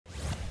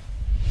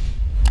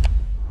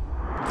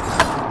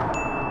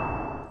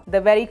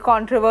the very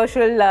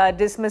controversial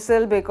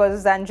dismissal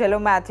because Angelo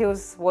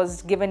Mathews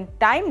was given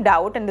timed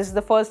out, and this is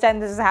the first time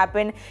this has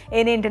happened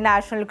in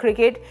international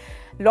cricket.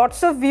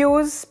 Lots of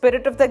views,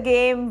 spirit of the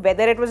game,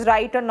 whether it was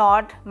right or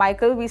not.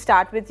 Michael, we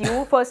start with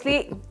you.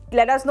 Firstly,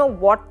 let us know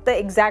what the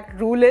exact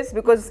rule is,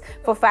 because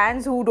for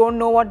fans who don't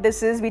know what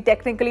this is, we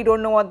technically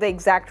don't know what the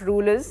exact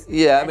rule is.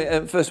 Yeah, I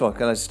mean, first of all,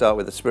 can I start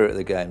with the spirit of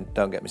the game?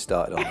 Don't get me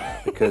started on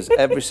that, because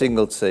every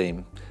single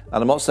team,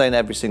 and I'm not saying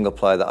every single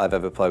player that I've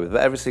ever played with,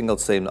 but every single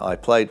team that I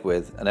played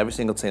with and every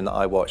single team that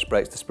I watch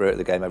breaks the spirit of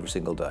the game every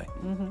single day.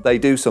 They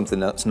do something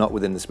that's not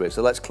within the spirit,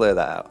 so let's clear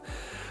that out.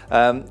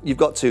 You've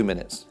got 2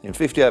 minutes. In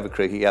 50 over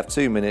cricket, you have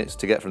 2 minutes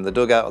to get from the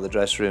dugout or the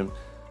dressing room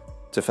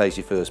to face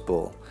your first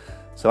ball.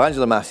 So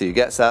Angelo Mathews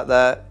gets out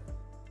there.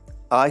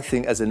 I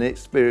think as an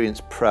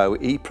experienced pro,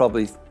 he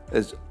probably,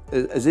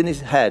 as in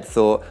his head,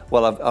 thought,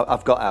 well,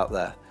 I've got out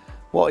there.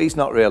 What he's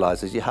not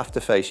realised is you have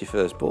to face your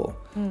first ball.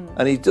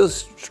 And he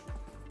does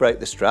break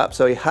the strap,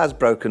 so he has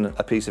broken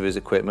a piece of his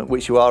equipment,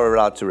 which you are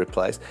allowed to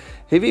replace.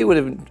 If he would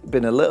have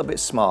been a little bit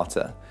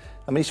smarter,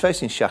 I mean, he's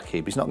facing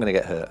Shakib, he's not going to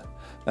get hurt.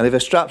 And if a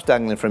strap's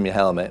dangling from your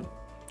helmet,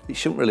 it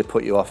shouldn't really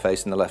put you off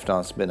facing the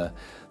left-arm spinner.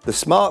 The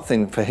smart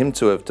thing for him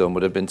to have done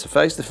would have been to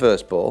face the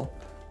first ball,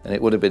 and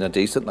it would have been a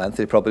decent length.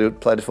 He probably would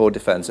have played a forward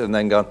defensive and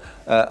then gone,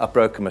 I've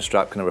broken my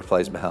strap, can I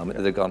replace my helmet?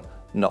 And they've gone,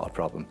 not a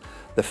problem.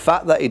 The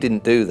fact that he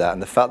didn't do that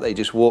and the fact that he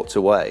just walked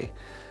away,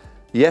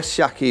 yes,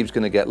 Shakib's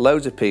going to get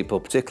loads of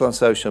people, particularly on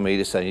social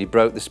media, saying he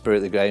broke the spirit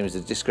of the game, it's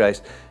a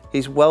disgrace.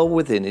 He's well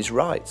within his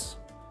rights.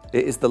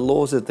 It is the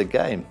laws of the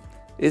game.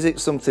 Is it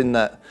something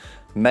that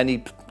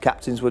many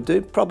captains would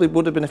do? Probably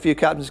would have been a few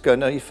captains go,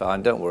 no, you're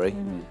fine, don't worry.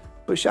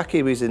 But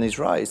Shakib is in his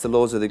right, it's the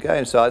laws of the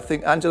game. So I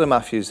think Angelo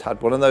Mathews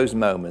had one of those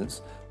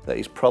moments that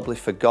he's probably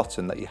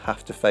forgotten that you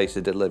have to face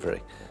a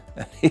delivery.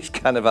 And he's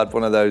kind of had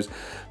one of those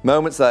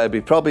moments that he'll be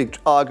probably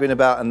arguing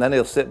about, and then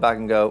he'll sit back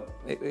and go,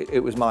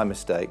 it was my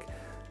mistake.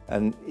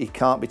 And he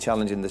can't be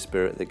challenging the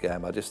spirit of the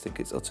game. I just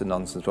think it's utter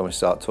nonsense when we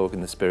start talking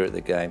the spirit of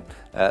the game.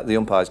 The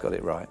umpire's got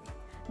it right.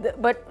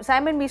 But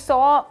Simon, we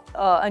saw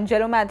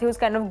Angelo Mathews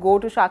kind of go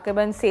to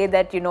Shakib and say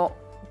that, you know,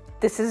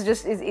 this is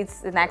just,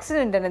 it's an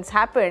accident and it's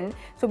happened.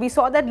 So we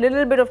saw that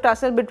little bit of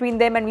tussle between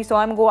them, and we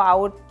saw him go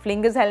out,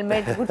 fling his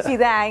helmet, you could see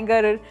the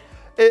anger.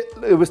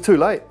 It was too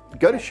late.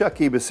 Go to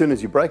Shakib as soon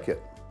as you break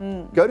it.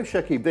 Go to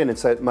Shakib then and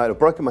say, mate, I've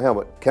broken my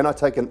helmet. Can I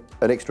take an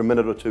extra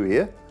minute or two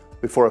here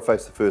before I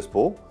face the first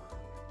ball?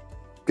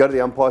 Go to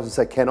the umpires and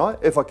say, can I?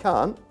 If I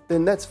can't,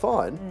 then that's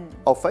fine.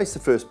 I'll face the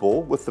first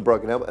ball with the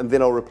broken helmet and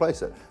then I'll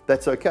replace it.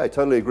 That's okay.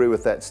 Totally agree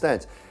with that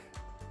stance.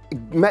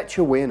 Match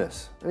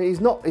awareness. I mean,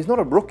 he's not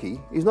a rookie.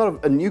 He's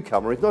not a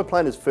newcomer. He's not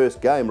playing his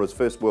first game or his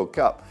first World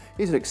Cup.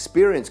 He's an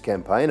experienced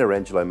campaigner,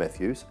 Angelo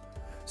Mathews.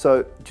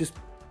 So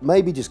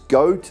maybe just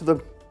go to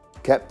the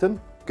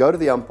captain, go to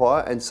the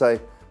umpire and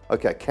say,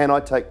 okay, can I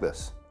take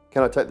this?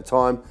 Can I take the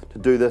time to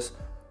do this?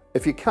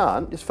 If you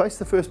can't, just face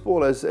the first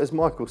ball as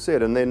Michael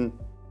said, and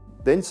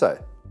then say,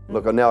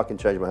 look, now I can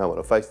change my helmet.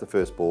 I face the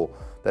first ball.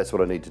 That's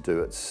what I need to do.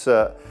 It's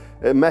a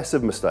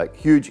massive mistake,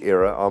 huge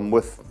error. I'm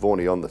with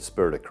Vaughan on the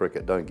spirit of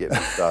cricket. Don't get me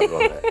started on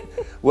that.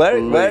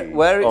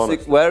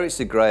 where it's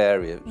a grey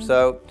area.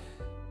 So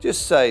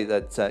just say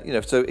that, you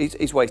know, so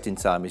he's wasting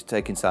time. He's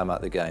taking time out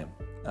of the game.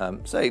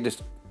 Say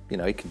just, you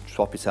know, he can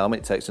swap his helmet.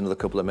 It takes another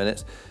couple of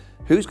minutes.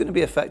 Who's going to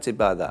be affected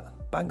by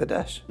that?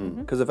 Bangladesh,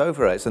 because of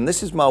overrates. And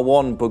this is my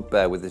one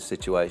bugbear with this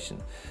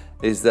situation,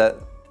 is that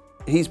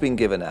he's been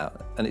given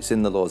out, and it's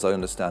in the laws, I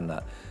understand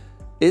that.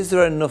 Is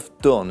there enough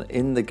done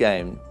in the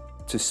game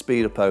to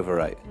speed up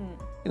overrate?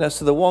 You know,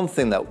 so the one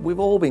thing that we've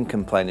all been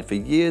complaining for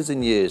years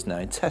and years now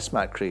in Test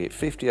match cricket,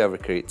 50 over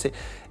cricket,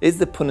 is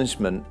the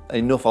punishment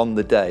enough on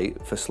the day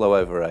for slow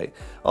overrate?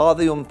 Are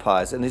the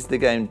umpires and is the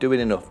game doing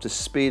enough to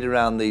speed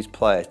around these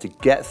players to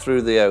get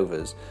through the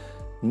overs?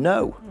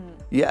 No.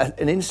 Yeah,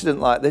 an incident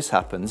like this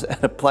happens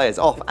and a player's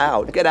off,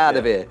 out, get out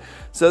of here.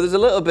 So there's a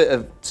little bit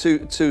of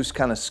two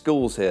kind of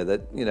schools here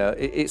that, you know,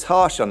 it's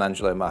harsh on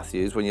Angelo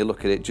Mathews when you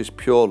look at it just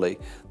purely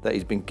that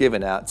he's been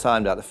given out,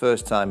 timed out the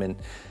first time in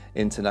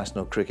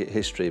international cricket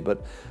history.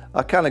 But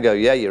I kind of go,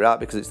 yeah, you're out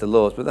because it's the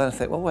laws. But then I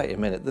think, well, wait a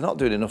minute, they're not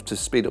doing enough to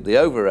speed up the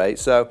overrate.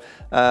 So,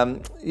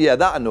 yeah,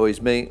 that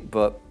annoys me.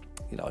 But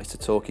you know, it's a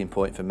talking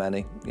point for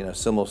many. You know,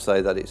 some will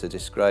say that it's a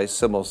disgrace.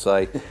 Some will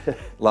say,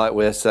 like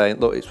we're saying,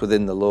 look, it's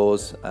within the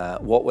laws.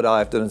 What would I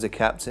have done as a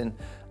captain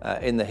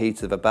in the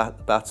heat of a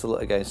battle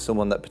against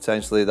someone that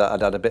potentially that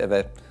I'd had a bit of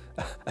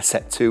a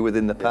set to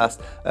within the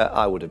past?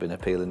 I would have been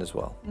appealing as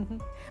well.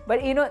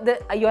 But you know,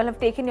 you all have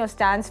taken your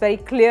stance very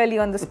clearly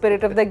on the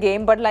spirit of the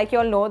game. But like you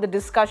all know, the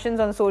discussions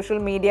on social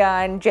media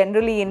and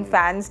generally in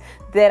fans,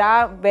 there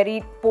are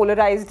very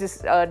polarized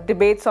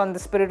debates on the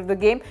spirit of the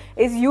game.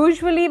 Is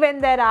usually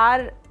when there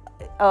are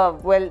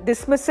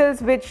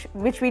dismissals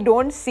which we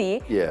don't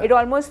see. Yeah. It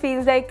almost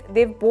feels like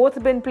they've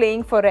both been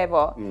playing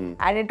forever,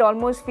 and it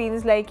almost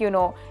feels like, you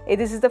know,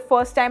 this is the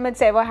first time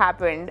it's ever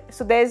happened.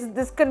 So there's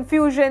this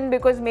confusion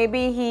because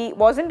maybe he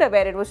wasn't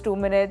aware it was 2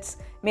 minutes.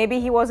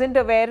 Maybe he wasn't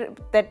aware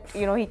that,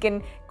 you know, he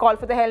can call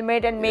for the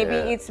helmet, and maybe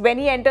it's when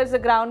he enters the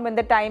ground when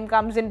the time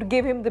comes in to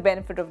give him the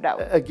benefit of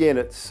doubt. Again,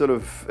 it's sort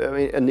of, I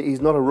mean, and he's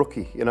not a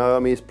rookie, you know, I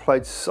mean, he's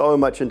played so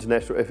much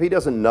international. If he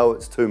doesn't know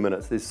it's 2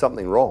 minutes, there's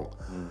something wrong.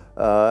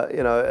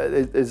 You know,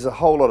 there's a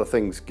whole lot of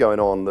things going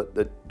on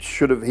that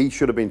he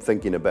should have been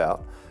thinking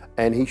about,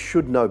 and he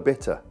should know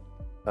better.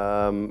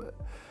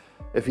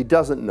 If he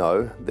doesn't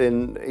know,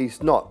 then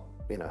he's not.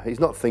 You know, he's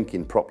not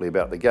thinking properly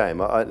about the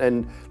game.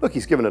 And look,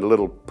 he's given it a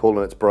little pull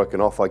and it's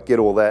broken off. I get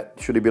all that.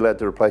 Should he be allowed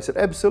to replace it?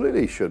 Absolutely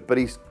he should. But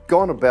he's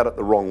gone about it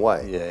the wrong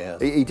way. Yeah.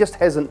 He just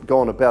hasn't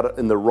gone about it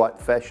in the right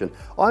fashion.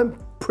 I'm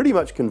pretty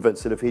much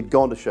convinced that if he'd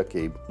gone to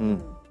Shakib,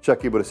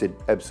 Shakib would have said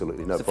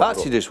absolutely no problem. The fact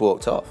he just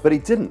walked off. But he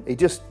didn't. He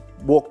just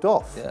walked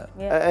off.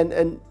 Yeah.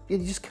 And you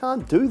just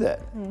can't do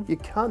that. You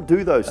can't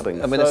do those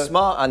things. I mean, a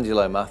smart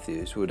Angelo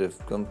Mathews would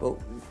have gone, oh,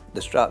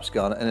 the strap's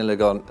gone, and he'll have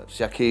gone,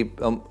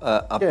 Shakib,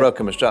 I've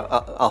broken my strap.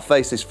 I'll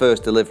face this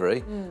first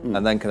delivery,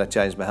 and then can I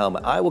change my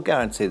helmet? I will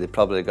guarantee they'd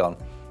probably have gone,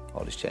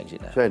 I'll just change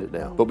it now. Change it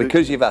now. But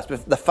because you've asked,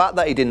 the fact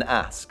that he didn't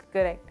ask,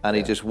 Correct. and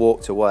he just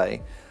walked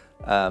away,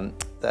 there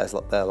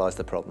lies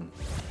the problem.